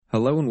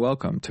Hello and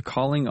welcome to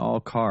Calling All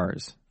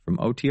Cars from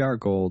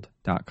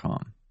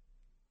OTRGold.com.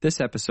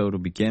 This episode will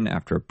begin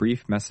after a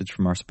brief message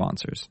from our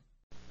sponsors.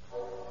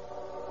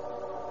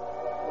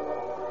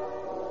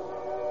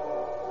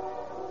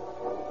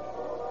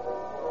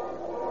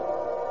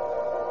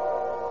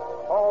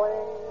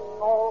 Calling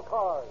All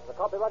Cars, a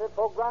copyrighted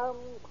program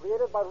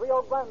created by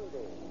Rio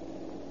Grande.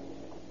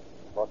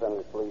 Los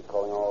Angeles Police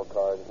calling all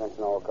cars.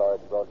 Attention all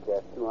cars.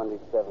 Broadcast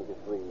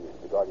 273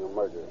 regarding a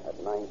murder at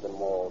 9th and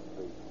Mall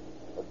Street.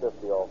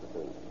 Assist the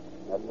officers.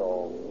 That's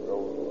all.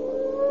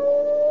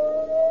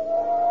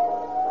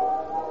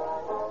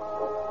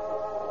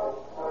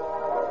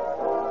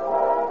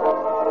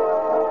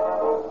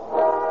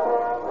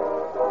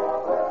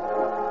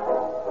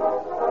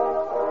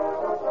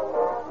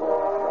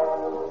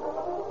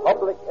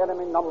 Public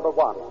enemy number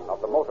one of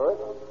the motorist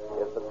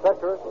is the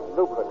treacherous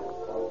lubricant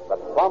that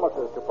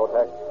promises to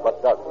protect but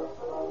doesn't,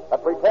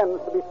 that pretends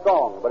to be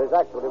strong but is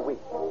actually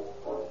weak.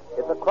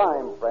 It's a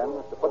crime,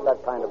 friends, to put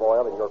that kind of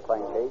oil in your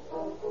crankcase.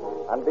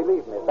 And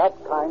believe me, that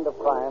kind of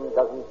crime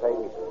doesn't pay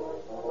either.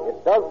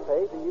 It does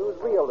pay to use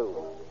real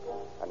lube.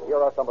 And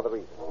here are some of the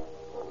reasons.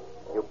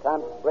 You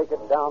can't break it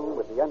down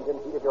with the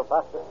engine heat of your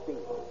fastest speed.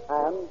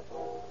 And,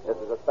 this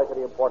is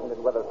especially important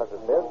in weather such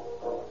as this,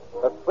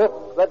 the swift,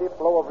 steady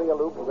flow of real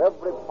lube to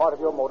every part of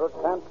your motor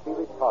can't be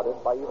retarded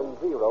by even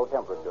 0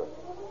 temperature.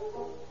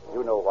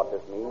 You know what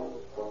this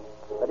means.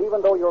 That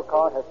even though your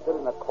car has stood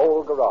in a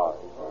cold garage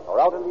or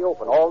out in the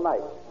open all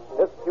night,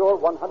 this pure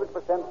 100%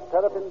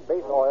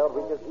 paraffin-based oil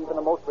reaches even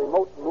the most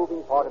remote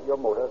moving part of your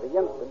motor the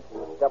instant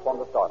you step on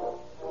the starter.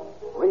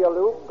 Real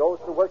lube goes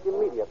to work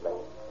immediately.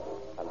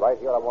 And right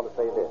here I want to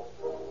say this.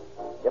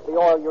 If the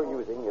oil you're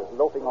using is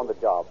loafing on the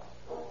job,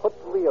 put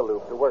Real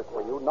Lube to work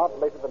for you not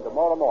later than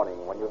tomorrow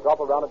morning when you drop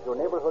around at your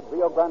neighborhood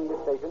Rio Grande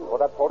station for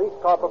that police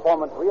car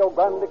performance Rio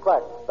Grande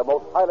Crack, the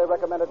most highly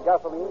recommended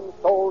gasoline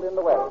sold in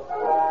the West.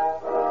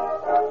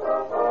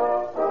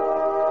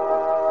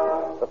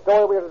 The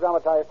story we are to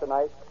dramatize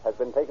tonight has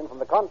been taken from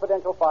the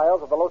confidential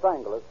files of the Los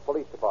Angeles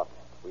Police Department.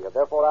 We have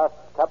therefore asked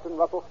Captain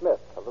Russell Smith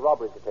of the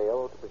robbery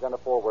detail to present a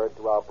foreword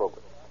to our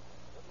program.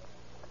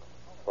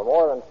 For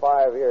more than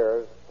 5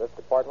 years, this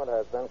department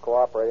has been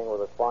cooperating with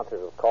the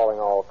sponsors of Calling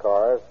All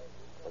Cars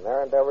in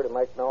their endeavor to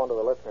make known to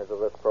the listeners of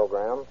this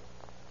program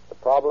the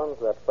problems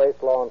that face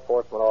law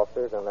enforcement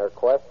officers in their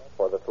quest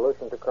for the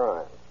solution to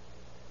crime.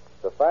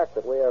 The fact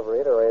that we have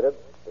reiterated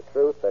the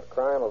truth that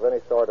crime of any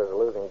sort is a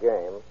losing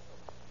game,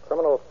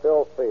 criminals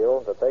still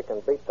feel that they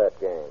can beat that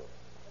game.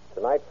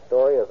 Tonight's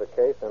story is a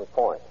case in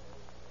point.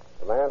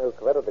 The man who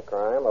committed the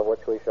crime, of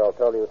which we shall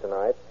tell you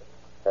tonight,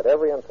 had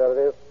every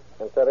incentive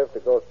to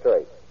go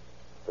straight,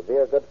 to be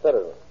a good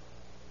citizen.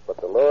 But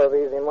the lure of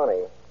easy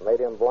money made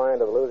him blind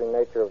to the losing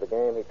nature of the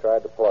game he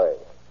tried to play.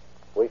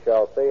 We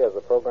shall see as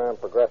the program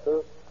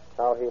progresses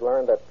how he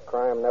learned that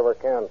crime never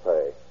can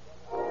pay.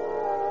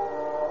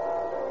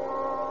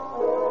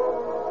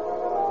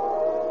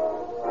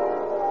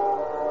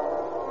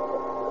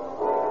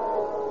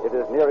 It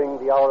is nearing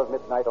the hour of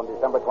midnight on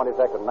December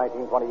 22nd,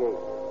 1928.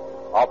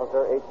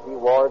 Officer H.D.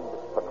 Ward,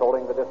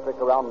 patrolling the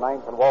district around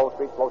 9th and Wall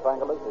Street, Los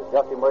Angeles, is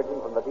just emerging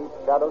from the deep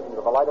shadows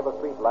into the light of a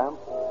street lamp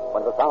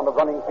when the sound of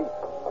running feet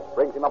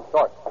brings him up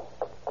short.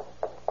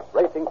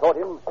 Racing toward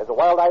him is a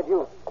wild-eyed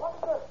youth.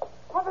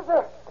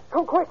 Officer!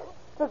 Come quick!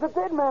 There's a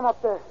dead man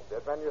up there.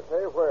 Dead man, you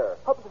say? Where?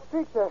 Up the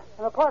street there,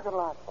 in a parking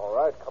lot. All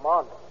right, come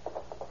on.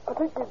 I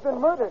think he's been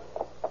murdered.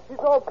 He's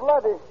all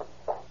bloody.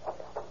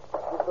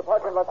 Is the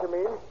parking lot, you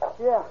mean?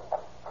 Yeah.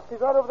 He's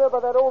right over there by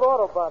that old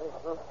auto body.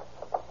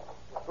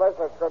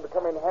 Flashlight's going to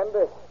come in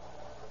handy.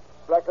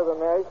 Blacker than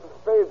the ice of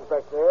spades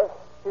back there.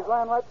 He's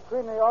lying right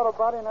between the auto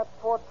body and that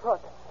Ford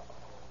truck.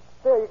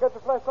 There, you got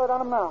your flashlight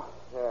on him now.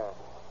 Yeah,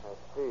 I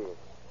see.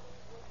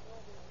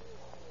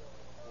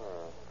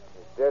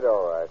 He's dead,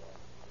 all right.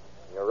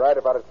 You're right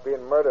about it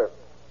being murder.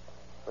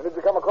 When did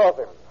you come across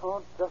him?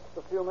 Oh, just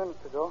a few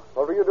minutes ago.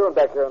 What were you doing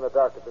back here in the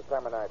dark at this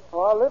time of night?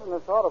 Oh, I live in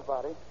this auto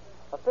body.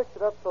 I fixed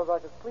it up so that I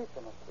could sleep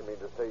in it. You mean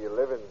to say you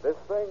live in this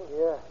thing?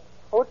 Yeah.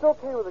 Oh, it's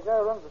okay with the guy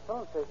who runs the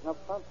filling station up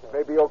front there. It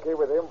may be okay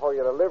with him for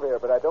you to live here,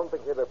 but I don't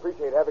think he'd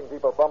appreciate having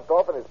people bumped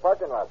off in his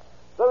parking lot.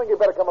 So I think you'd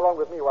better come along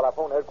with me while I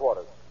phone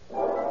headquarters.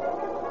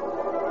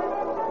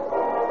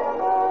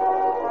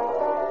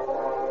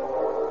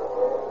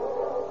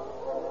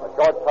 A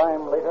short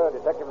time later,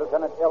 Detective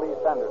Lieutenant L.E.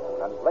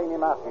 Sanderson and Blaney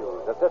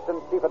Matthews,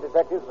 Assistant Chief of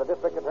Detectives of the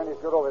District Attorney's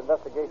Bureau of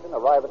Investigation,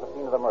 arrive at the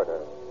scene of the murder.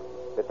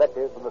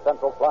 Detectives from the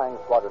Central Flying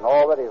Squadron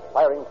already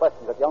firing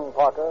questions at young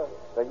Parker,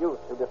 the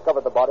youth who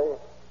discovered the body,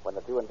 when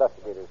the two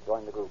investigators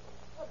joined the group.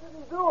 I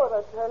didn't do it,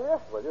 I tell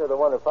you. Well, you're the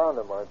one who found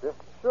him, aren't you?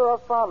 Sure, I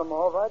found him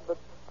all right, but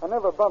I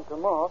never bumped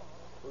him off.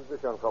 Who's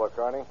this young fellow,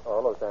 Carney?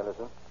 Oh, hello,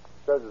 Sanderson.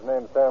 Says his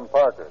name's Sam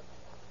Parker.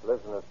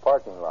 Lives in this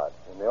parking lot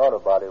in the auto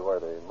body where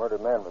the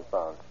murdered man was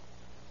found.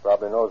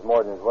 Probably knows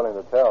more than he's willing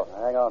to tell.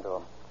 Hang on to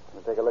him.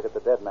 Let me take a look at the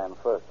dead man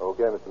first.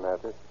 Okay, Mr.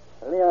 Matthews.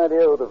 Any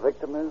idea who the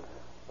victim is?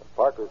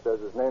 Parker says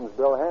his name's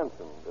Bill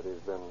Hanson, that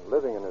he's been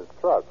living in his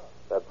truck,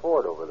 that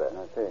Ford over there.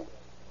 I see.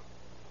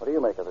 What do you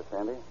make of it,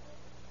 Sandy?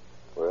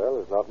 Well,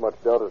 there's not much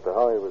doubt as to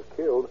how he was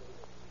killed.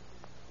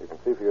 You can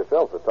see for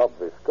yourself the top of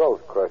his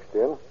skull's crushed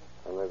in,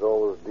 and there's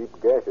all those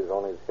deep gashes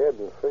on his head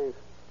and face.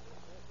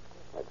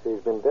 I'd say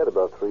he's been dead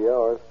about 3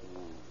 hours.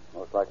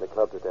 Most likely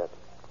clubbed to death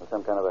with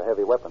some kind of a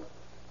heavy weapon.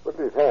 Look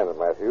at his hands,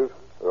 Matthews.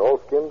 They're all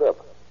skinned up.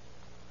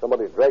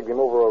 Somebody dragged him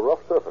over a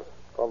rough surface,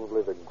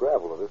 probably the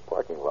gravel of this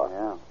parking lot.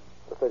 Yeah.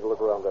 Let's take a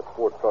look around that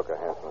Ford truck of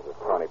Hanson's that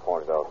Connie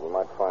pointed out. We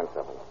might find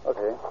something.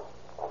 Okay.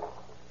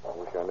 I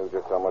wish I knew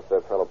just how much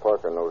that fellow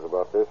Parker knows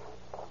about this.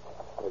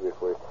 Maybe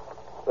if we...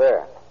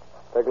 There.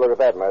 Take a look at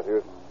that,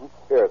 Matthews. Mm-hmm.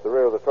 Here, at the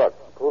rear of the truck.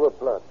 A pool of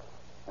blood.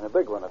 And a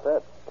big one at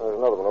that. There's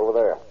another one over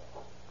there.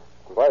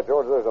 And by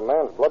George, there's a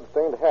man's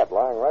blood-stained hat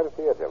lying right at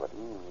the edge of it.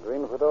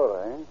 Green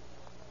fedora, eh?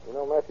 You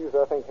know, Matthews,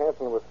 I think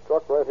Hanson was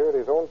struck right here at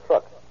his own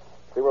truck.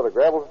 See where the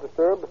gravel's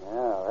disturbed?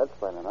 Yeah, that's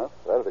plain enough.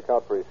 That'd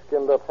account for his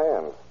skinned-up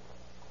hands.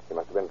 He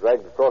must have been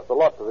dragged across the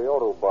lot to the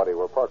auto body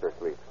where Parker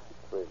sleeps.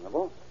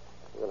 Reasonable.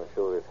 I'm going to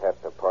show this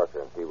hat to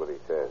Parker and see what he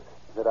says.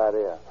 Good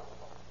idea.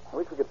 I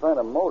wish we could find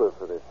a motive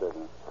for this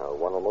business.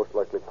 One will most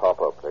likely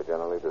pop up. They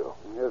generally do.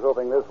 Here's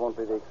hoping this won't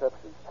be the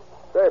exception.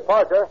 Say,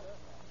 Parker,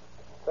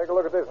 take a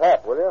look at this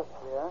hat, will you?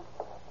 Yeah?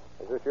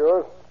 Is this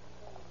yours?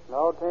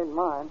 No, it ain't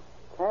mine.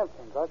 It's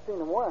Hanson's. I've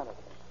seen him wearing it.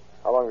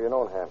 How long have you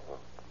known Hanson?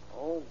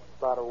 Oh,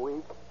 about a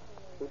week.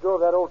 He drove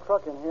that old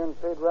truck in here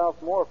and paid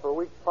Ralph Moore for a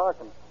week's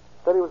parking.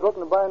 Said he was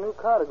looking to buy a new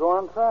car to go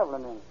on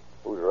traveling in.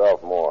 Who's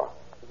Ralph Moore?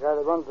 The guy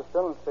that runs the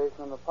filling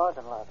station in the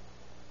parking lot.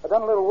 I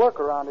done a little work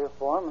around here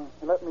for him, and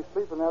he let me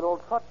sleep in that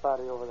old truck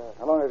body over there.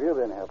 How long have you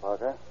been here,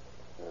 Parker?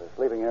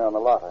 Sleeping here on the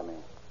lot, I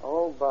mean.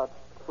 Oh, about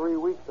 3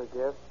 weeks, I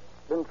guess.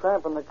 Been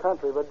tramping the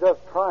country, but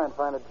just trying to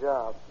find a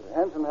job. Did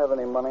Hanson have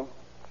any money?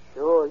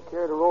 Sure, he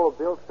carried a roll of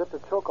bills fit to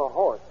choke a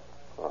horse.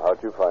 Well,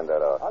 how'd you find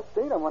that out? I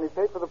seen him when he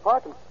paid for the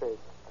parking space.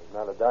 There's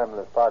not a dime in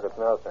his pockets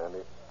now,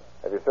 Sandy.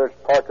 Have you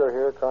searched Parker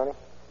here, Connie?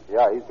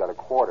 Yeah, he's got a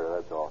quarter,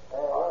 that's all.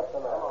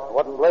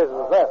 What in blazes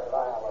is that?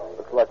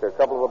 Looks like a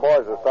couple of the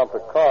boys have stopped a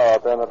car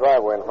out there in the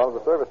driveway in front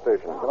of the service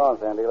station. Come on,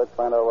 Sandy. Let's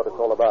find out what it's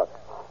all about.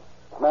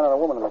 A man and a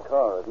woman in the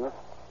car, isn't it?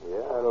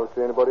 Yeah, I don't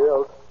see anybody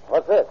else.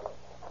 What's this?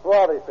 Who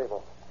are these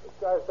people? This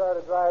guy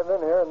started to drive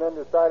in here and then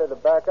decided to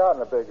back out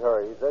in a big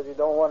hurry. He says he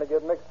don't want to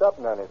get mixed up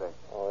in anything.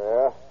 Oh,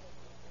 yeah?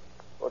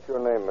 What's your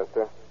name,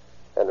 mister?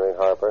 Henry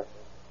Harper.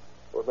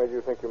 What made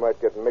you think you might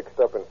get mixed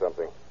up in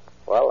something?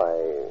 Well,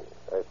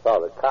 I saw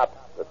the cops,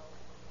 but,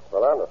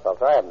 well, honest,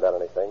 I haven't done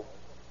anything.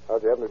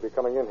 How'd you happen to be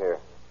coming in here?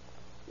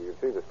 You could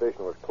see the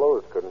station was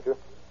closed, couldn't you?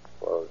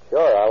 Well,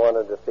 sure, I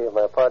wanted to see if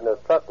my partner's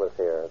truck was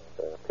here.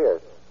 It's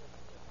Pierce.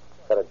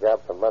 Got a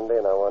job for Monday,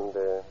 and I wanted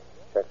to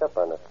check up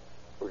on it.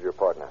 Who's your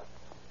partner?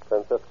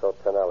 Francisco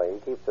Tonelli.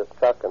 He keeps his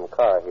truck and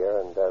car here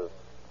and does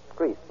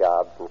grease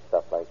jobs and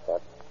stuff like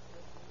that.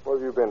 Where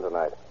have you been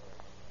tonight?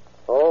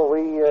 Oh,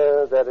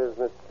 that is,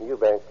 Miss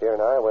Eubanks here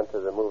and I went to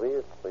the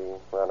movies. We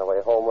were on our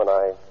way home when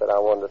I said I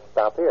wanted to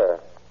stop here.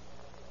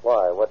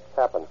 Why? What's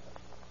happened?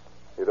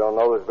 You don't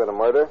know there's been a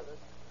murder?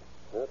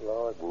 Good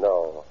Lord,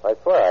 no. I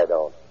swear I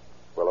don't.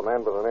 Well, a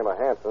man by the name of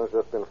Hanson's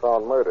just been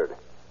found murdered.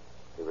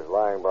 He was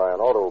lying by an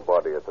auto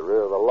body at the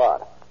rear of the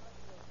lot.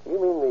 You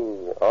mean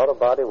the auto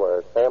body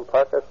where Sam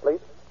Parker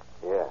sleeps?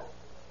 Yeah.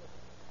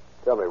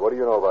 Tell me, what do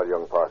you know about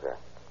young Parker?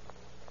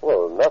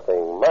 Well,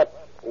 nothing much.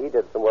 He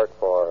did some work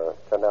for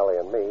Tonelli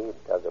and me. He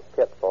dug a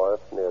pit for us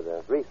near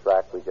the grease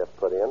rack we just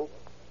put in.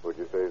 Would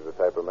you say he's the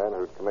type of man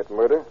who'd commit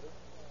murder?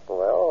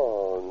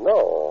 Well,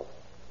 no.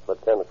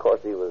 But then, of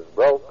course, he was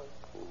broke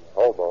and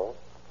hobo.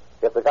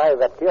 If the guy who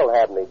got killed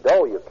had any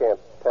dough, you can't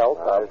tell.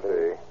 I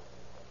see.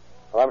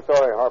 Well, I'm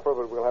sorry, Harper,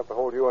 but we'll have to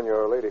hold you and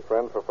your lady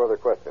friend for further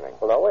questioning.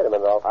 Well, now, wait a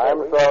minute.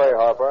 I'm sorry,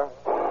 Harper.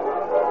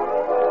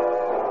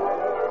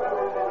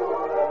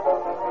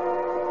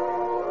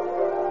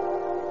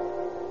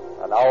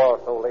 An hour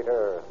or so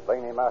later,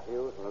 Blaney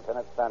Matthews and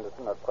Lieutenant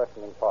Sanderson are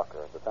questioning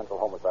Parker at the Central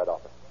Homicide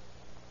Office.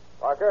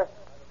 Parker,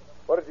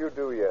 what did you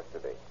do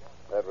yesterday?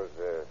 That was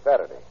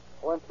Saturday.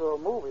 I went to a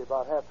movie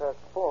about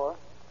 4:30.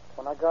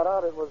 When I got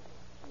out, it was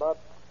about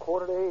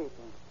 7:45.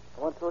 And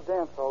I went to a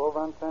dance hall over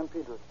on San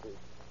Pedro Street.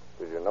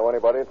 Did you know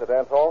anybody at the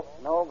dance hall?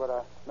 No, but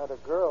I met a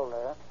girl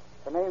there.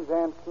 Her name's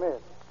Ann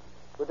Smith.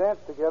 We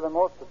danced together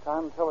most of the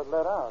time until it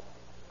let out.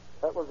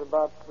 That was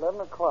about 11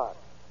 o'clock.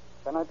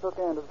 Then I took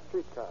Ann to the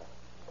streetcar.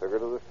 Took her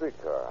to the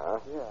streetcar, huh?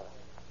 Yeah.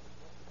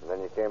 And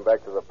then you came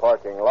back to the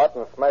parking lot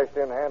and smashed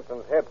in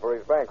Hanson's head for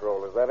his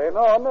bankroll. Is that it?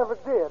 No, I never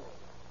did.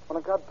 When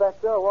I got back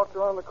there, I walked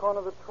around the corner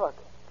of the truck.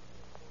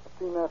 I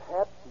seen that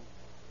hat and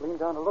leaned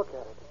down to look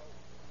at it.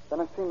 Then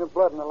I seen the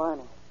blood in the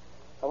lining.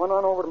 I went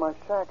on over to my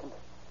shack and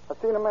I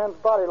seen a man's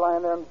body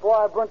lying there, and boy,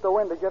 I burnt the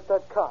wind to get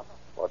that cop.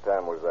 What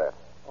time was that?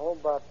 Oh,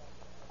 about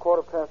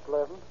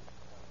 11:15.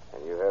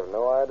 And you have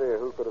no idea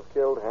who could have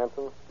killed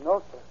Hanson?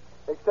 No, sir.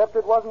 Except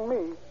it wasn't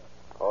me.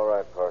 All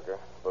right, Parker.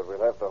 But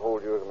we'll have to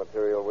hold you as a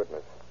material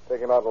witness.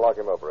 Take him out and lock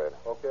him up, Red.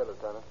 Okay,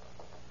 Lieutenant.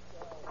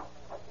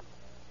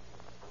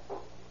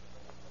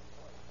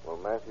 Well,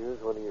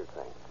 Matthews, what do you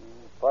think?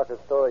 Parker's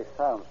story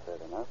sounds fair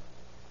enough.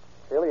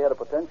 Still, he had a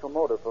potential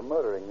motive for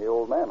murdering the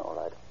old man, all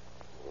right.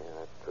 Yeah,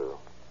 that's true.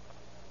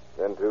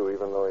 Then, too,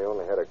 even though he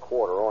only had a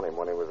quarter on him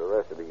when he was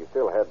arrested, he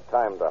still had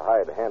time to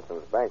hide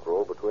Hanson's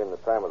bankroll between the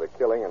time of the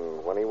killing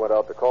and when he went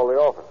out to call the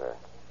officer.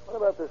 What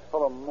about this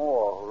fellow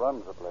Moore who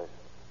runs the place?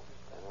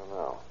 I don't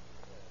know.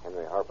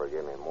 Henry Harper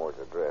gave me Moore's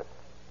address.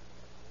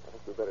 I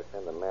think we better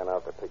send a man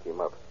out to pick him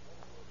up.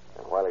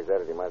 And while he's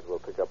at it, he might as well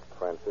pick up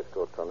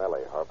Francisco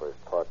Tonelli, Harper's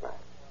partner.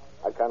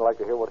 I'd kind of like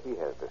to hear what he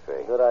has to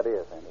say. Good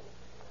idea, Sandy.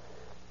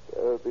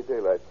 It'll be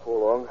daylight before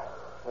long.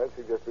 I'd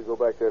suggest we go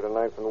back there to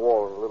 9th and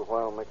Wall in a little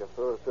while and make a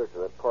thorough search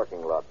of that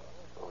parking lot.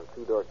 It was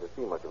too dark to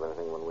see much of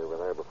anything when we were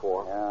there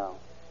before. Yeah.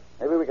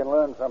 Maybe we can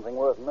learn something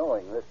worth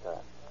knowing this time.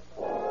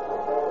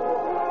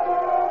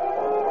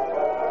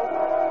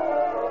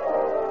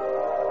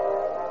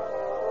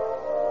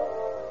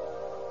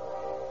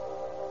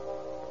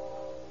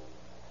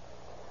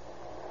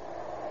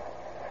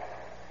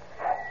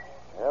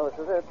 Well, this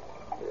is it.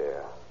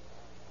 Yeah.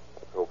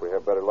 Let's hope we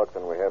have better luck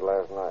than we had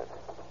last night.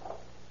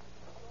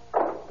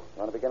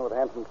 You want to begin with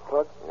Hanson's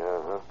truck?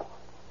 Uh-huh.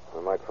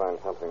 We might find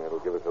something that'll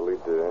give us a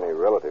lead to any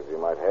relatives he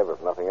might have,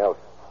 if nothing else.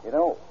 You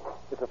know,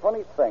 it's a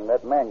funny thing.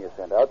 That man you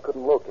sent out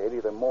couldn't locate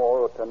either Moore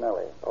or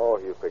Tonelli. Oh,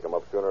 he'll pick him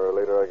up sooner or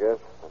later, I guess.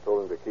 I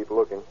told him to keep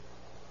looking.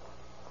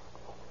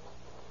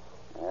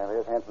 Yeah,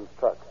 there's Hanson's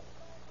truck.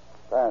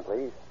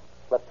 Apparently, he's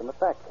slept in the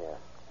back here.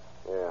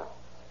 Yeah.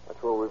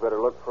 That's where we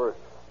better look first.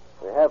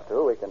 We have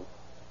to. We can...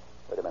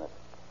 Wait a minute.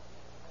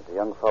 There's a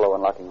young fellow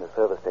unlocking the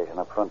service station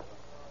up front.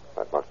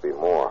 That must be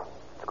Moore.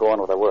 Let's go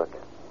on with our work.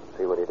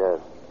 See what he does.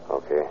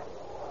 Okay.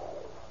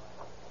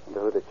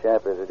 Wonder who the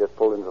chap is who just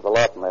pulled into the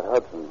lot in that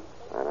Hudson.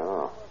 I don't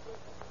know.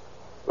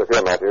 Look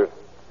here, Matthews.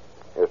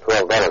 Here's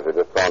 $12 I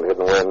just found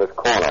hidden away in this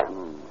corner.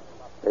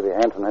 Maybe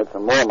Hanson had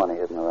some more money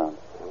hidden around.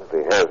 And if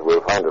he has,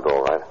 we'll find it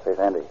all right. Say,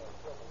 Sandy,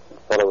 this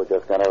fellow who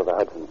just got out of the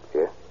Hudson.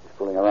 Yeah? He's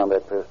fooling around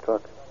that Pierce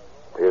truck.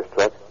 Pierce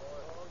truck?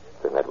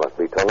 Then that must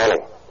be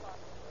Tonelli.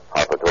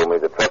 Harper told me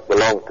the truck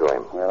belonged to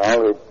him. Well,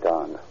 I'll be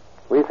darned.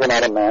 We sent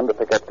out a man to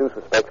pick up two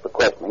suspects for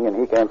questioning, and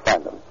he can't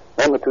find them.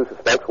 Then the two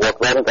suspects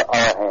walked right into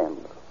our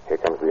hands. Here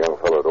comes the young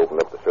fellow to open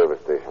up the service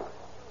station.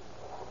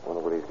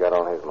 Wonder what he's got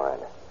on his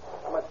mind.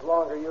 How much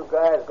longer you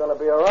guys going to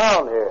be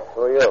around here?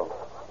 Who are you?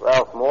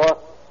 Ralph Moore.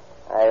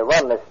 I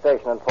run this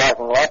station and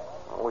parking lot.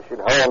 We should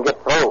hurry and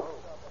get through.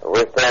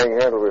 We're staying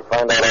here until we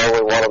find out all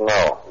we want to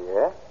know.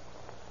 Yeah?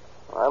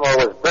 I'm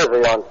always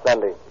busy on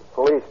Sunday.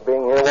 Police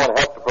being here won't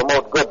help to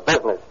promote good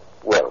business.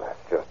 Well,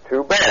 that's just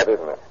too bad,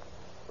 isn't it?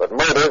 But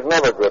murder's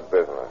never good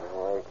business.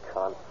 They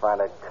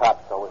confounded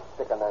cops always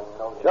sticking their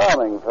nose.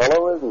 Charming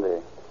fellow, isn't he?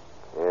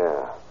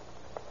 Yeah.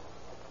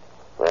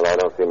 Well, I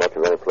don't see much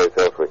of any place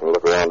else we can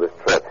look around this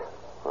truck.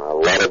 A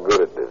lot of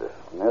good it did us.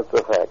 That's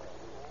a fact.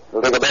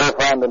 It'll take a better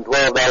find than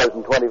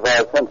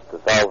 $12.25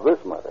 to solve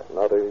this murder.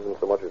 Not even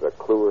so much as a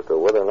clue as to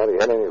whether or not he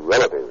had any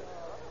relatives.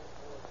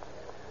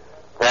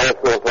 Well,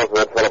 let's go and talk to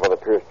that fellow by the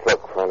Pierce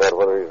truck, find out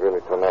whether he's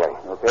really Tonelli.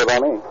 Okay by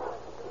me.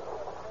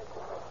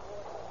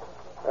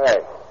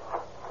 Hey,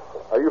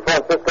 are you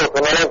Francisco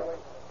Tonelli?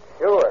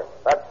 Sure.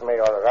 That's me,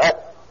 all right.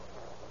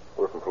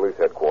 We're from police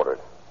headquarters.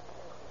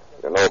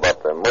 You know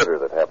about the murder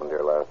that happened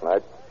here last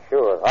night?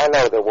 Sure. I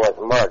know there was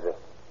murder.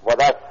 But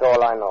that's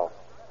all I know.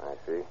 I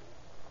see.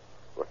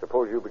 Well,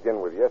 suppose you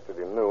begin with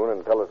yesterday noon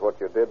and tell us what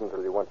you did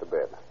until you went to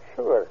bed.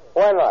 Sure.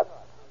 Why not?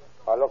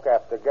 I look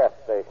after the gas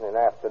station in the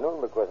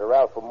afternoon because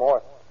Ralph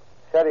Moore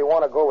said he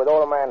want to go with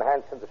old man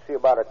Hanson to see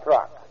about a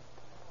truck.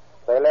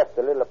 They left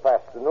a little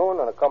past noon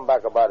and come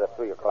back about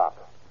 3 o'clock.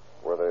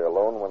 Were they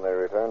alone when they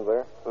returned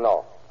there?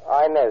 No.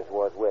 Inez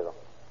was with them.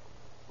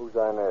 Who's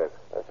Inez?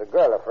 That's a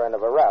girl, a friend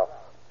of a Ralph.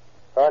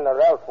 Her and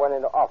Ralph went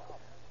in the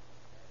office.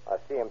 I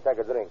see him take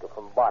a drink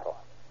from a bottle.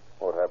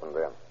 What happened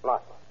then?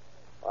 Nothing.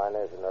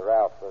 Inez and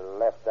Ralph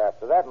left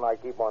after that, and I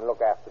keep on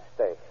look after the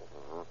station.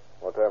 Mm-hmm.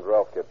 What time did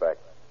Ralph get back?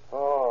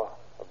 Oh,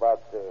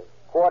 about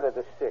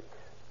 5:45.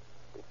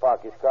 He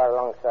parked his car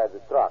alongside the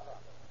truck.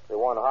 The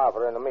one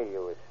Harper and me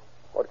use.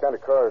 What kind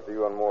of cars do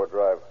you and Moore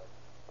drive?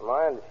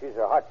 Mine, she's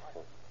a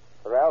Hudson.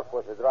 Ralph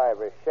was a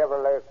driver, a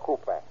Chevrolet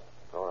Coupe.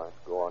 All right,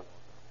 go on.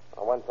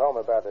 I went home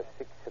about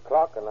 6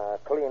 o'clock and I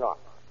clean up.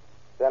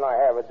 Then I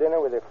have a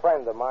dinner with a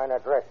friend of mine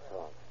at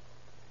restaurant.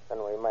 Then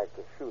we make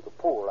a shoot a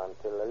pool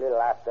until a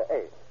little after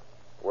 8.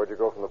 Where'd you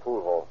go from the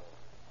pool hall?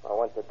 I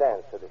went to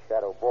dance at the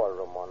Shadow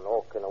Ballroom on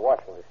Oak in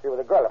Washington Street with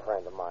a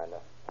girlfriend of mine,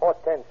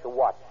 Hortense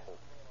Watson.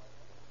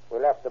 We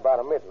left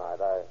about midnight.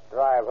 I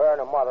drive her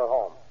and her mother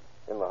home.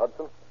 In the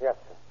Hudson? Yes,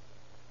 sir.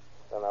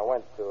 Then I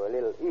went to a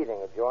little eating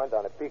joint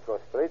on Pico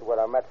Street where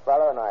I met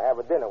fella and I have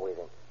a dinner with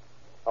him.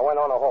 I went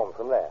on home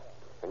from there.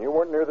 And you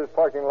weren't near this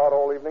parking lot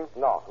all evening?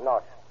 No,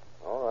 sir.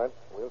 All right.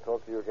 We'll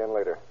talk to you again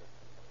later.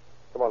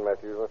 Come on,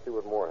 Matthews. Let's see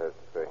what Moore has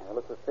to say. Well,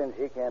 it's a cinch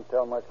he can't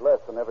tell much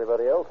less than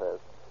everybody else has.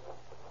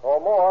 Oh,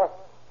 Moore.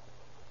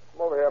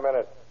 Come over here a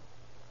minute.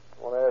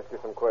 I want to ask you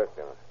some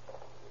questions.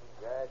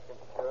 You guys can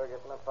sure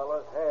get in a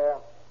fellow's hair.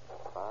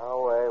 Fire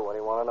away. What do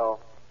you want to know?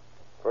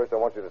 First, I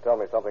want you to tell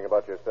me something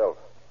about yourself.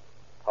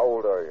 How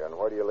old are you, and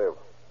where do you live?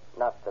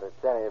 Not that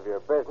it's any of your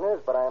business,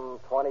 but I'm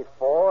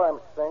 24, I'm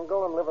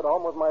single, and live at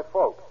home with my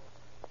folks.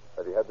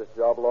 Have you had this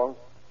job long?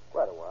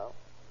 Quite a while.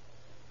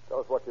 Tell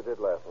us what you did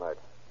last night.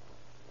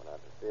 Went out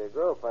to see a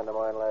girlfriend of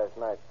mine last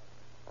night.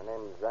 Her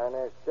name's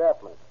Inez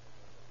Chapman.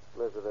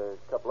 Lives with a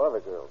couple other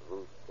girls,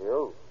 Ruth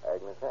Hill,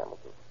 Agnes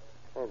Hamilton.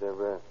 Hey,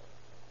 they're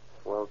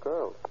swell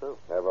girls, too.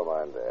 Never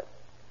mind that.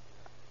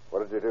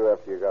 What did you do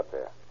after you got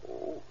there?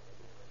 Oh,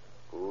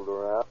 fooled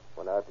around,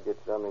 went out to get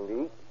something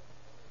to eat.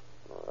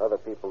 There were other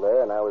people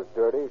there, and I was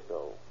dirty,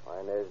 so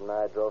Inez and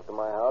I drove to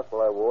my house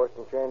while I washed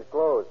and changed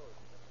clothes.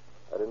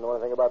 I didn't know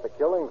anything about the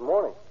killings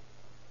morning.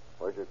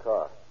 Where's your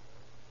car?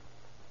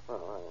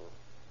 Oh,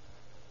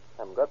 I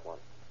haven't got one.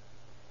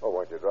 Oh,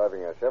 weren't you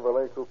driving a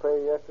Chevrolet coupe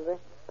yesterday?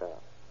 Yeah.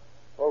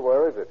 Well,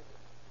 where is it?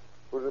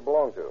 Who does it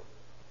belong to?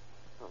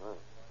 Uh-huh.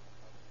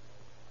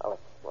 Well,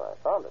 that's where I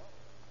found it.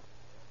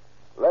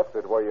 Left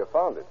it where you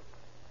found it.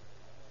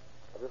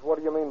 Just what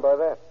do you mean by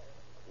that?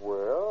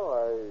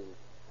 Well,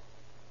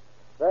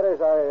 That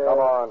is, I... Come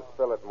on,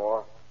 spill it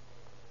more. I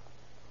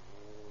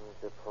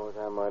suppose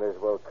I might as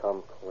well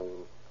come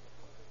clean.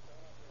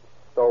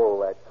 Stole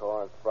that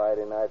car on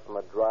Friday night from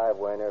a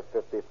driveway near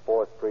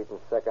 54th Street and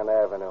 2nd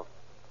Avenue.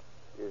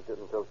 Used it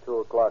until 2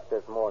 o'clock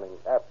this morning,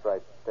 after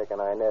I'd taken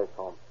Inez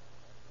home.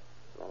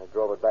 And I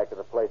drove it back to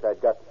the place I'd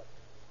got.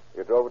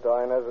 You drove it to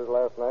Inez's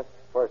last night?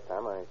 First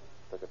time I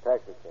took a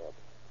taxi cab.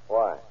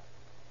 Why?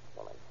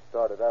 When I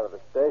started out of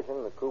the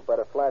station, the coupe had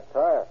a flat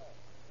tire.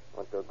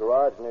 Went to a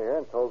garage near here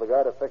and told the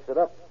guy to fix it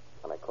up.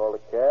 And I called a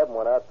cab and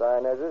went out to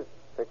Inez's,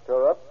 picked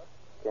her up,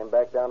 came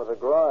back down to the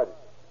garage.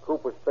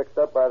 Coupe was fixed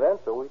up by then,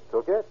 so we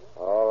took it.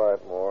 All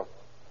right, Moore.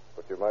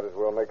 But you might as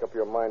well make up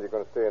your mind you're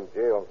going to stay in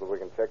jail until we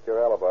can check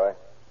your alibi.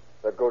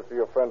 That goes for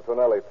your friend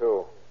Tonelli,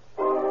 too.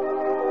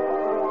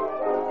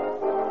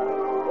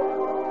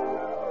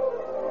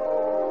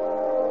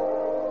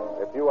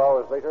 A few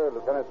hours later,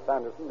 Lieutenant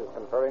Sanderson is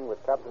conferring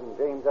with Captain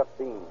James F.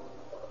 Bean,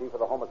 chief of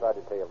the homicide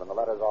detail, in the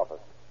latter's office.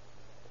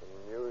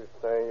 You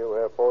say you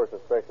have 4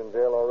 suspects in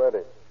jail already.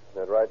 Is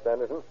that right,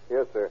 Sanderson?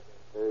 Yes, sir.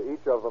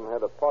 Each of them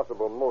had a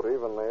possible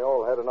motive, and they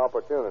all had an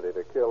opportunity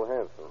to kill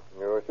Hanson.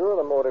 You're sure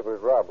the motive was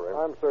robbery?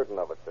 I'm certain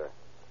of it, sir.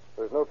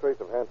 There's no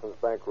trace of Hanson's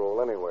bankroll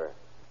anywhere.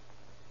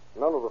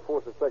 None of the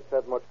 4 suspects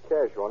had much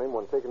cash on him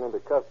when taken into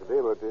custody,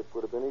 but it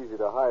would have been easy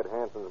to hide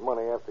Hanson's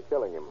money after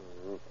killing him.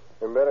 Mm-hmm.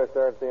 You better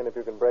start seeing if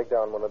you can break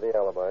down one of the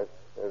alibis.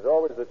 There's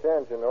always the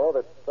chance, you know,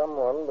 that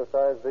someone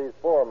besides these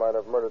 4 might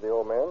have murdered the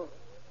old man.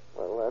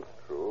 Well, that's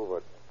true,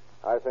 but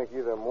I think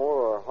either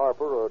Moore or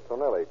Harper or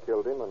Tonelli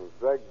killed him and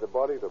dragged the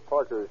body to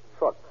Parker's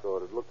truck so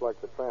it looked like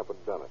the tramp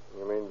had done it.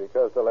 You mean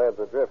because the lad's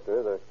a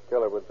drifter, the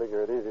killer would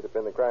figure it easy to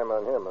pin the crime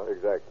on him, huh?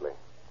 Exactly.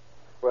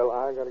 Well,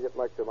 I got to get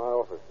back to my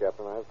office,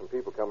 Captain. I have some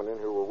people coming in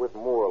who were with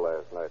Moore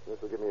last night, and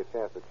this will give me a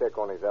chance to check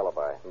on his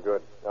alibi.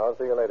 Good. I'll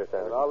see you later,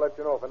 Sanderson. And I'll let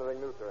you know if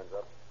anything new turns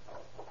up.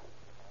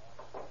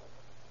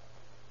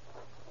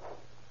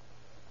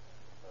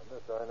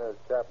 Miss Inez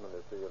Chapman to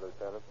see you,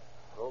 Lieutenant.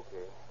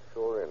 Okay.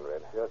 Sure in,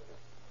 Red. Yes, sir.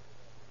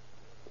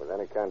 With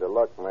any kind of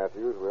luck,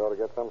 Matthews, we ought to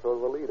get some sort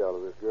of a lead out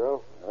of this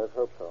girl. Let's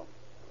hope so.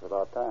 It's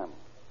about time.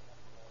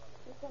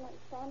 Lieutenant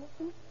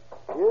Sanderson?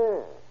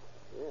 Yes.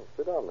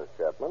 Sit down, Miss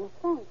Chapman.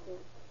 Thank you.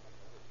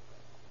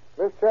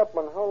 Miss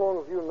Chapman, how long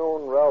have you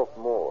known Ralph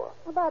Moore?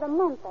 About a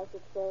month, I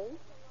should say.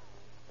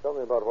 Tell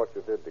me about what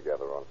you did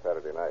together on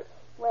Saturday night.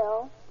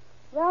 Well,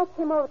 Ralph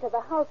came over to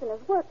the house in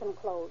his working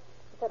clothes.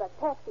 He said a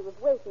taxi was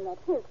waiting, that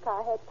his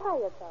car had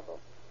tire trouble.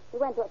 He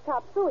went to a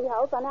chop suey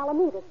house on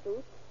Alameda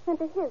Street, went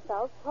to his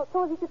house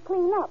so he could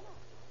clean up.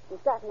 He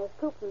got in his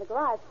coupe from the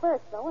garage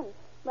first, though, and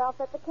Ralph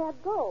let the cab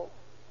go.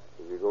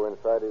 Did you go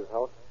inside his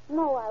house?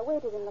 No, I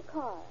waited in the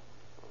car.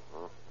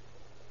 Uh-huh.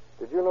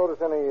 Did you notice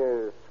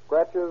any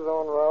scratches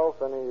on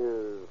Ralph?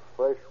 Any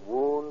fresh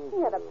wounds?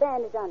 He had a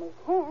bandage on his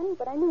hand,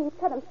 but I knew he'd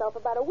cut himself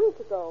about a week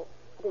ago.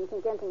 I didn't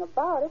think anything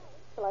about it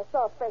till I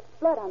saw fresh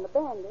blood on the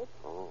bandage.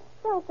 Oh.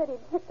 Ralph said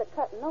he'd hit the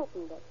cut and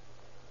opened it.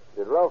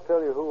 Did Ralph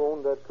tell you who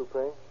owned that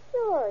coupe?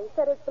 Sure, he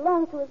said it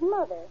belonged to his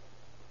mother.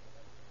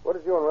 What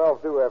did you and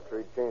Ralph do after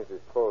he'd changed his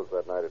clothes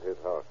that night at his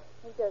house?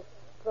 He just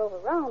drove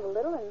around a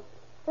little and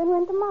then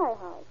went to my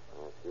house.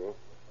 I see.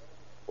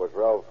 Was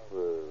Ralph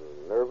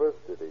nervous?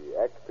 Did he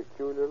act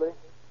peculiarly?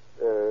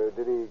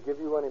 Did he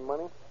give you any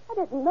money? I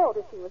didn't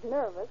notice he was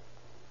nervous.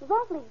 He was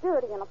awfully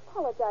dirty and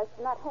apologized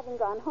for not having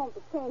gone home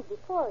to change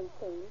before he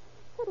came.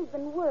 Said he'd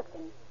been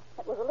working.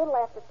 It was a little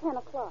after 10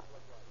 o'clock.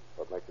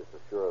 What makes you so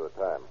sure of the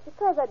time?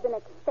 Because I'd been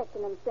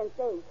expecting him since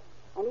 8,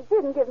 and he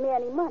didn't give me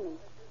any money.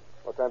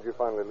 What time did you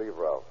finally leave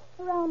Ralph?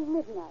 Around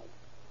midnight.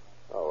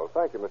 Oh, well,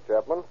 thank you, Miss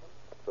Chapman.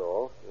 That's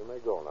all. You may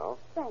go now.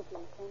 Thank you,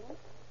 Lieutenant.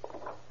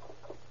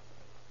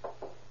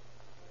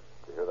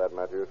 You hear that,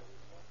 Matthews?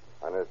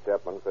 Inez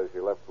Chapman says she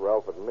left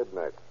Ralph at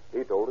midnight.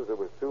 He told us it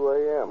was 2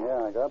 a.m.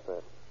 Yeah, I got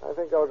that. I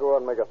think I'll go out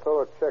and make a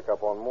thorough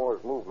checkup on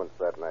Moore's movements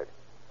that night.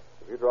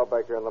 If you drop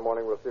back here in the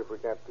morning, we'll see if we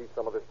can't piece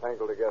some of this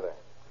tangle together.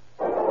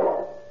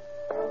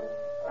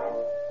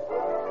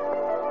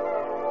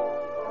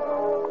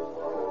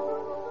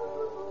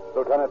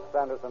 Lieutenant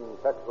Sanderson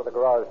checks with the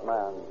garage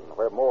man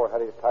where Moore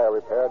had his tire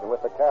repaired and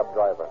with the cab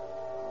driver.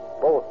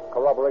 Both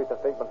corroborate the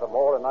statements of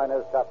Moore and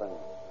Inez Chapman.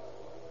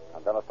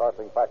 And then a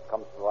startling fact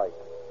comes to light.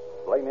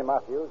 Blaney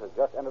Matthews had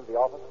just entered the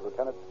office of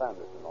Lieutenant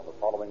Sanderson on the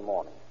following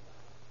morning.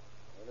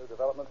 Any new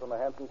developments on the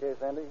Hanson case,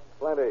 Andy?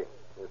 Plenty.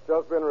 It's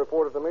just been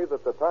reported to me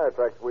that the tire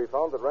tracks we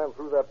found that ran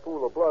through that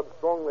pool of blood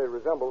strongly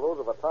resemble those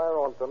of a tire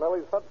on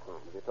Tonelli's Hudson.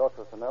 Did you talk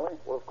to Tonelli?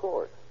 Well, of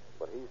course.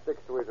 But he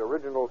sticks to his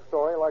original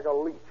story like a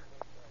leech.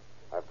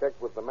 I've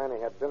checked with the man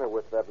he had dinner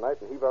with that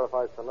night, and he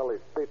verifies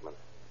Tonelli's statement.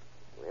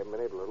 We haven't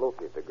been able to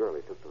locate the girl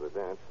he took to the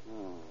dance.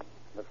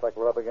 Looks like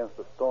we're up against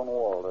a stone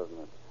wall, doesn't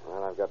it?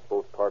 Well, I've got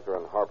both Parker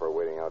and Harper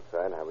waiting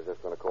outside. I was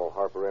just going to call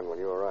Harper in when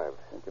you arrived.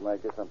 Think you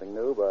might get something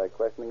new by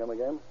questioning him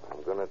again?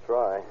 I'm going to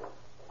try.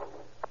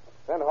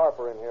 Send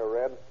Harper in here,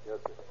 Red. Yes,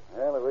 sir.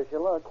 Well, I wish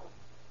you luck.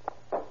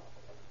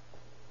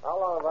 How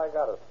long have I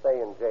got to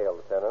stay in jail,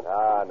 Lieutenant?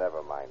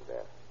 Never mind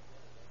that.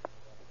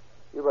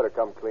 You better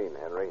come clean,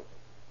 Henry.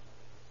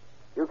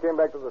 You came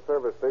back to the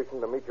service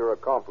station to meet your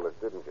accomplice,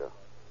 didn't you?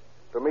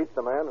 To meet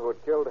the man who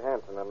had killed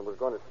Hanson and was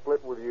going to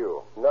split with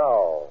you.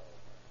 No.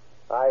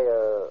 I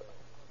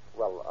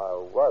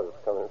was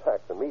coming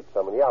back to meet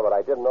someone, yeah, but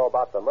I didn't know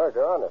about the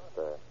murder, honest.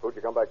 Who'd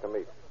you come back to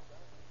meet?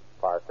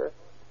 Parker.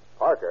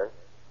 Parker?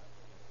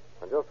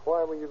 And just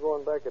why were you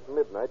going back at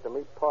midnight to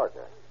meet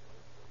Parker?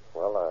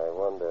 Well, I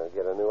wanted to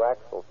get a new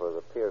axle for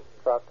the Pierce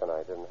truck, and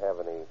I didn't have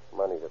any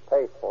money to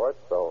pay for it,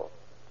 so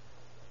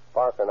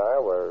Parker and I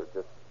were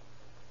just,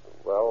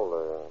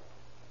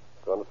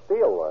 going to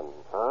steal one.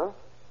 Huh?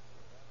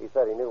 He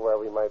said he knew where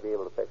we might be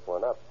able to pick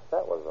one up.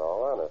 That was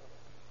all, honest.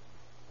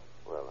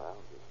 Well, I'll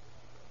be.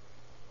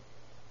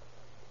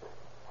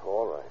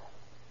 All right.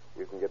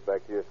 You can get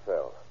back to your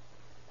cell.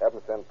 Have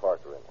him send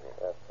Parker in here.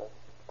 Yes, sir.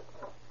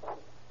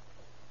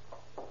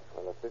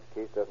 Well, if this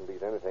case doesn't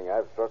beat anything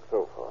I've struck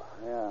so far.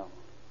 Yeah.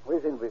 We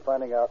seem to be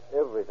finding out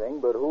everything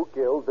but who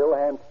killed Bill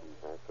Hanson.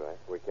 That's right.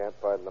 We can't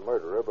find the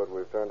murderer, but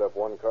we've turned up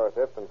one car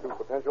theft and 2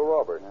 potential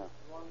robbers. Yeah.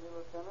 You want me,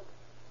 Lieutenant?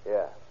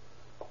 Yeah.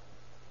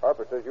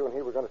 Harper says you and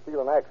he were going to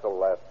steal an axle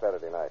last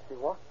Saturday night. See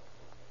what?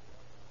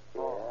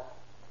 Yeah. Oh.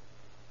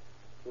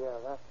 Yeah,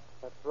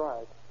 that's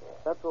right.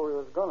 That's what we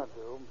was going to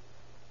do.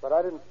 But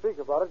I didn't speak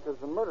about it because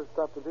the murder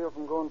stopped the deal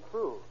from going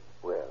through.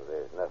 Well,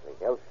 there's nothing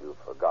else you've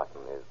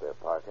forgotten, is there,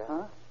 Parker?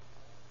 Huh?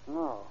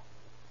 No.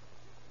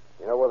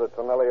 You know whether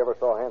Tonelli ever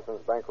saw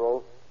Hanson's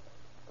bankroll?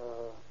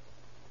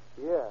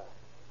 Yeah.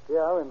 Yeah,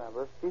 I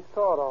remember. He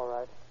saw it all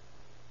right.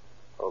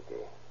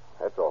 Okay.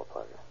 That's all,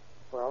 Parker.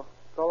 Well,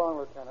 so long,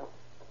 Lieutenant.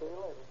 See you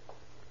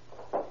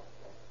later.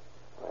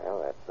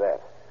 Well, that's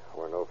that.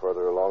 We're no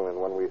further along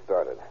than when we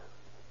started.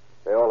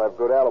 They all have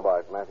good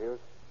alibis, Matthews.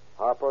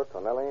 Harper,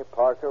 Tonelli,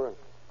 Parker, and...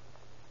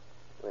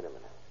 Wait a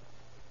minute.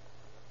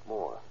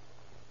 Moore.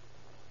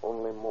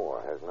 Only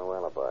Moore has no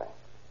alibi.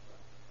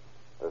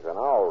 There's an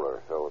hour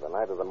or so the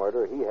night of the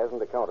murder he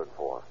hasn't accounted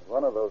for.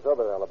 One of those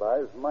other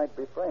alibis might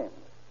be framed.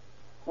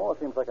 Moore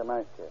seems like a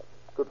nice chap.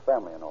 Good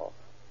family and all.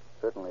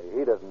 Certainly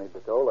he doesn't need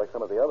the dough like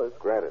some of the others.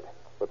 Granted.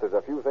 But there's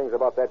a few things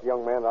about that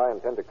young man I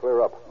intend to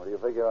clear up. What do you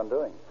figure on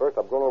doing? First,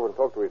 I'm going over and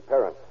talk to his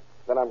parents.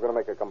 Then I'm going to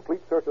make a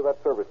complete search of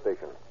that service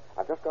station.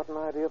 I've just got an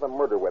idea the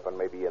murder weapon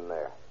may be in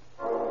there.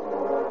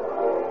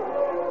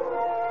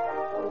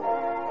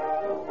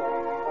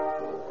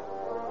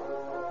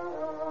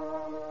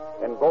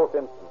 In both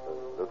instances,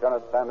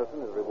 Lieutenant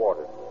Sanderson is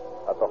rewarded.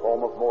 At the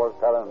home of Moore's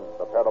parents,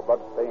 a pair of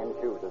blood-stained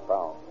shoes is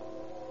found.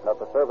 And at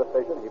the service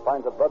station, he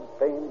finds a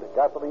blood-stained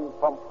gasoline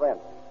pump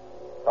wrench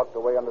tucked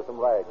away under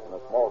some rags in a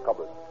small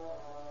cupboard.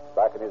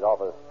 Back in his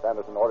office,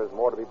 Sanderson orders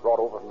Moore to be brought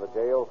over from the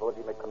jail so that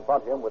he may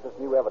confront him with this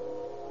new evidence.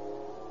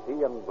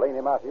 He and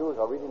Blaney Matthews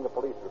are reading the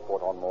police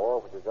report on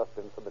Moore, which has just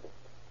been submitted.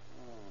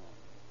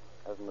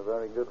 Hasn't a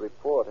very good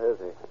report, has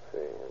he? Let's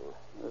see.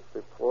 This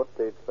report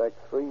dates back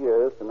 3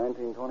 years to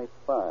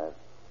 1925.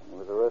 He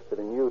was arrested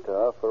in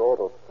Utah for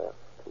auto theft.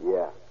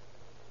 Yeah.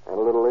 And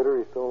a little later,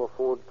 he stole a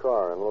Ford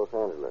car in Los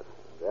Angeles.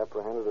 Was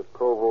apprehended at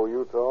Provo,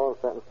 Utah, and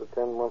sentenced to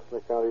 10 months in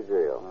the county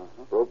jail.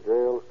 Broke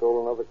jail,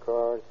 stole another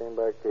car, and came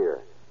back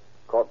here.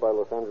 Caught by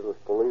Los Angeles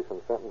police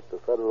and sentenced to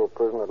federal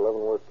prison at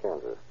Leavenworth,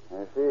 Kansas.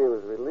 I see he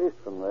was released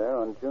from there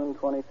on June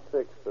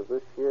 26th of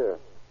this year.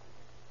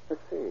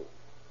 Let's see.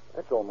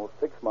 That's almost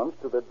 6 months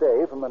to the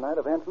day from the night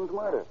of Hanson's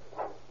murder.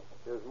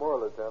 Here's Moore,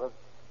 Lieutenant.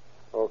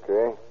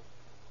 Okay.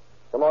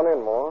 Come on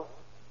in, Moore.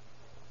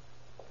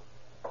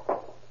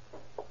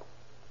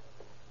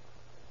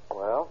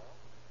 Well?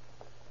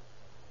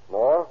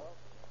 Moore?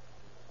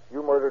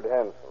 You murdered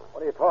Hanson.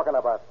 What are you talking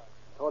about?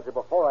 I told you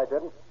before I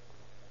didn't.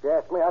 If you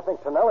ask me, I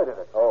think Tonelli did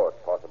it. Oh,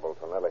 it's possible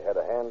Tonelli had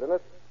a hand in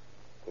it.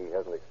 He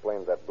hasn't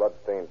explained that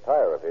blood-stained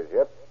tire of his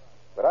yet.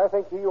 But I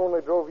think he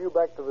only drove you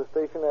back to the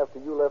station after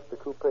you left the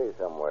coupe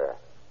somewhere.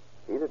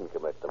 He didn't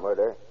commit the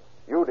murder.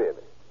 You did.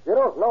 You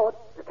don't know it.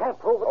 You can't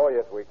prove it. Oh,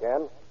 yes, we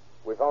can.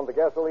 We found the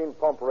gasoline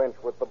pump wrench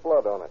with the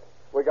blood on it.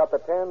 We got the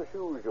tan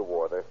shoes you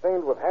wore. They're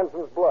stained with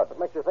Hanson's blood. What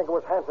makes you think it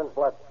was Hanson's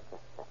blood?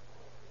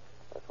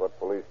 That's what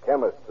police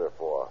chemists are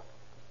for.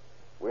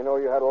 We know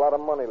you had a lot of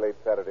money late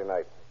Saturday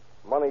night.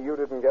 Money you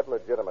didn't get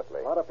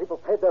legitimately. A lot of people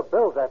paid their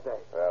bills that day.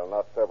 Well,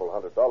 not several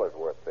 $100s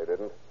worth, they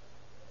didn't.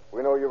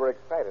 We know you were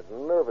excited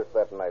and nervous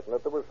that night and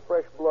that there was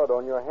fresh blood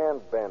on your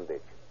hand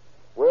bandage.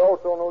 We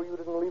also know you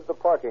didn't leave the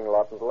parking lot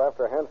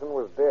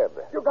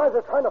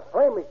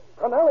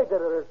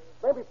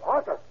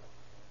Parker!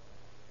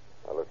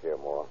 Now, look here,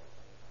 Moore.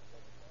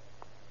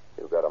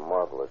 You've got a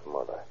marvelous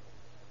mother.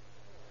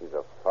 She's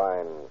a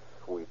fine,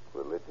 sweet,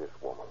 religious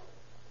woman.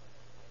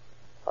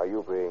 Are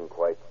you being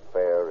quite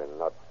fair in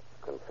not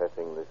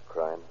confessing this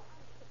crime?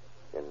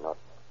 In not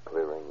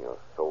clearing your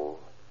soul?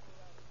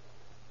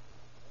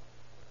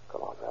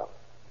 Come on, Val.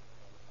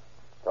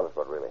 Tell us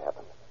what really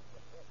happened.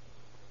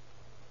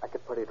 I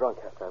got pretty drunk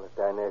after I left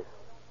Inez.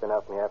 Been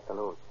out in the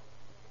afternoon.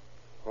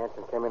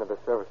 Hanson came into the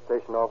service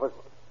station office,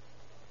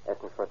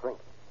 asked me for a drink.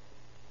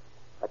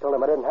 I told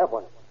him I didn't have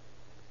one.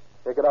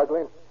 They got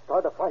ugly and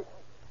started to fight.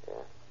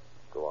 Yeah.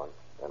 Go on.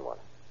 Then what?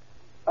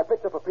 I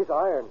picked up a piece of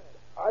iron.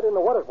 I didn't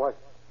know what it was.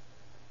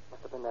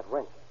 Must have been that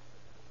wrench.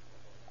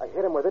 I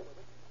hit him with it.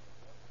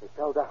 He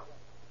fell down.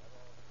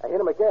 I hit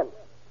him again.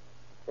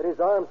 Hit his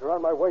arms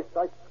around my waist.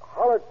 I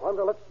hollered for him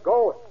to let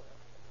go.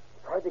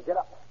 He tried to get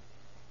up.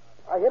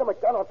 I hit him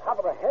again on top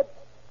of the head.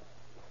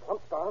 He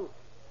slumped down.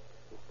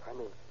 This time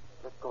he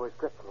let go his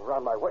grip from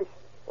around my waist.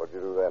 What'd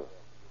you do then?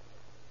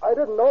 I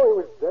didn't know he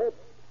was dead.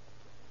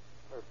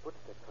 I heard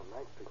footsteps on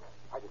 9th Street.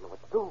 I didn't know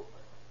what to do.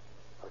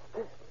 I was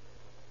scared.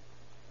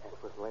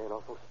 Hank was laying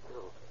awful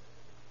still.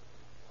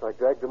 So I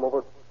dragged him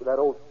over to that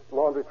old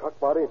laundry truck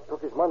body and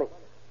took his money.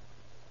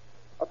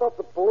 I thought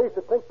the police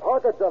would think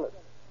Parker done it.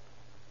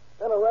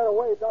 Then I ran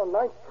away down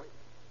 9th Street.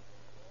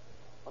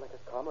 When I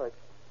got calmer,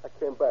 I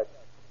came back.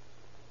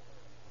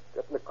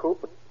 Got in the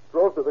coupe and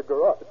drove to the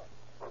garage.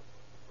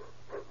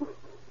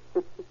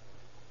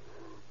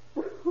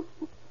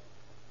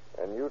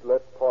 And you'd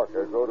let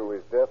Parker go to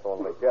his death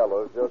on the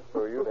gallows just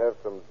so you'd have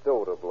some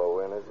dough to blow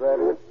in, is that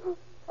it?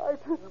 I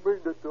didn't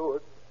mean to do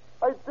it.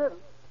 I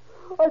didn't.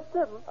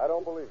 I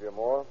don't believe you,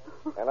 Moore.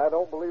 And I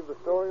don't believe the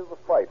story of the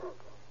fight.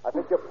 I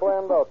think you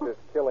planned out this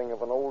killing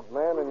of an old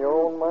man in your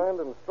own mind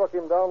and struck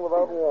him down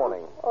without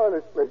warning.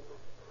 Honestly,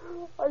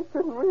 I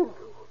didn't mean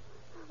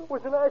to. It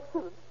was an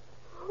accident.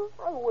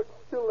 I wouldn't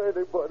kill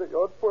anybody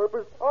on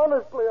purpose.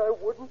 Honestly, I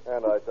wouldn't.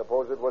 And I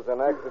suppose it was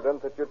an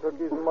accident that you took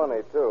his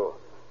money, too.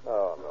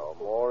 Oh, no,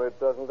 Moore, it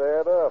doesn't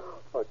add up.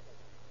 But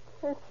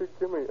can't you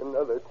give me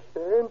another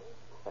chance?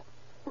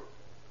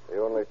 The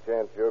only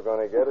chance you're going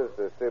to get is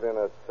to sit in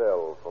a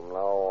cell from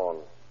now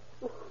on.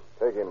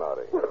 Take him out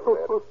of here,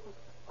 Ned.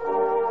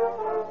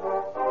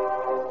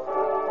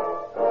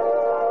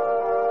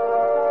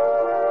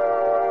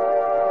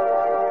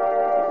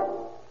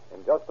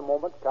 In just a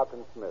moment,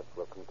 Captain Smith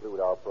will conclude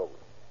our program.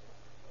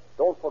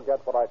 Don't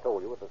forget what I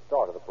told you at the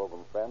start of the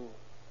program, friends.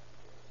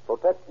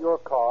 Protect your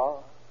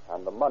car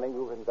and the money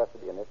you've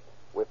invested in it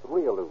with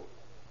Real Lube,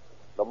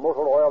 the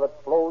motor oil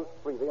that flows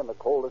freely in the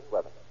coldest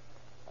weather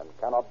and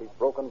cannot be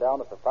broken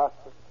down at the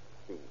fastest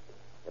speed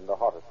in the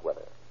hottest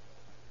weather.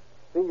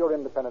 See your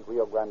independent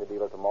Rio Grande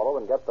dealer tomorrow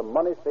and get the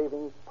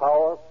money-saving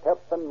power,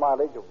 pep, and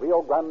mileage of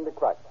Rio Grande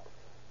Cracked,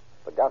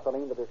 the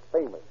gasoline that is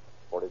famous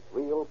for its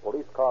real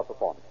police car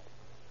performance,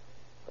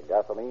 the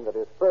gasoline that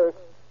is first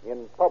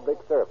in public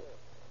service.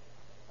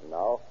 And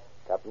now,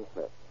 Captain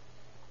Smith.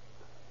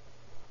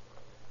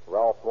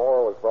 Ralph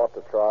Moore was brought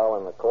to trial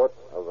in the court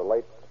of the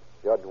late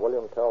Judge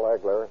William Tell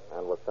Egler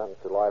and was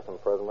sentenced to life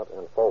imprisonment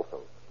in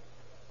Folsom.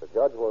 The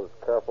judge was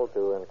careful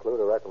to include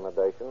a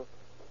recommendation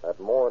that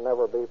Moore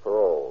never be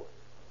paroled.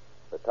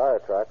 The tire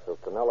tracks of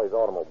Tonelli's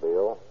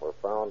automobile were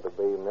found to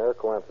be mere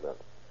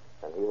coincidence,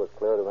 and he was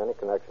cleared of any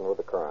connection with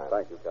the crime.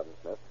 Thank you, Captain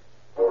Smith.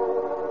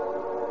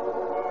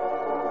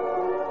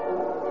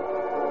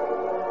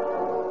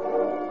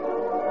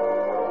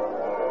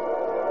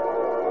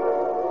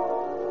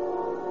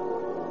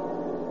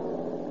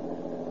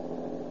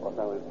 Los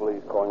Angeles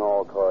Police calling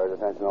all cars.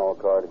 Attention all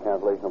cars to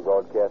cancellation of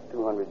broadcast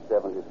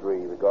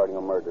 273 regarding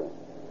a murder.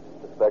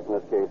 Suspect in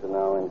this case is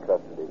now in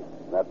custody.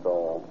 That's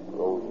all.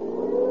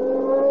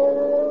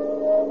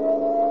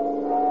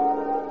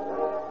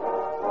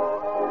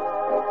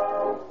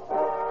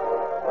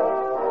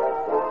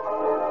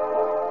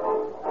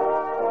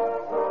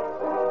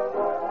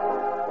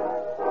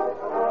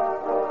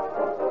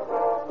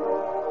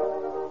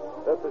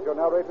 This is your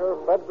narrator,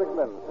 Frederick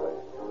Lindsley,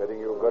 bidding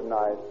you good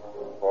night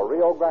for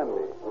Rio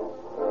Grande.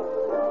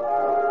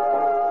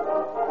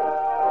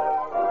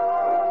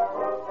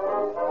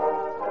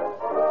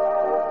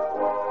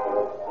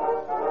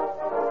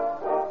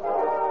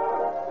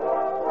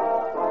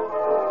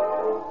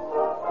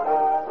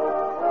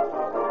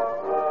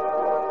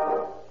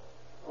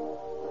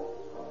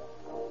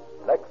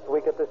 Next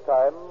week at this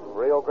time,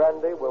 Rio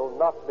Grande will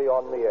not be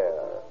on the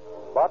air.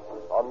 But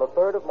on the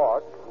 3rd of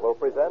March, we'll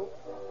present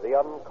The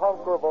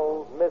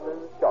Unconquerable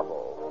Mrs.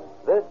 Shuffle.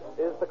 This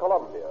is the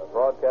Columbia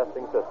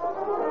Broadcasting System.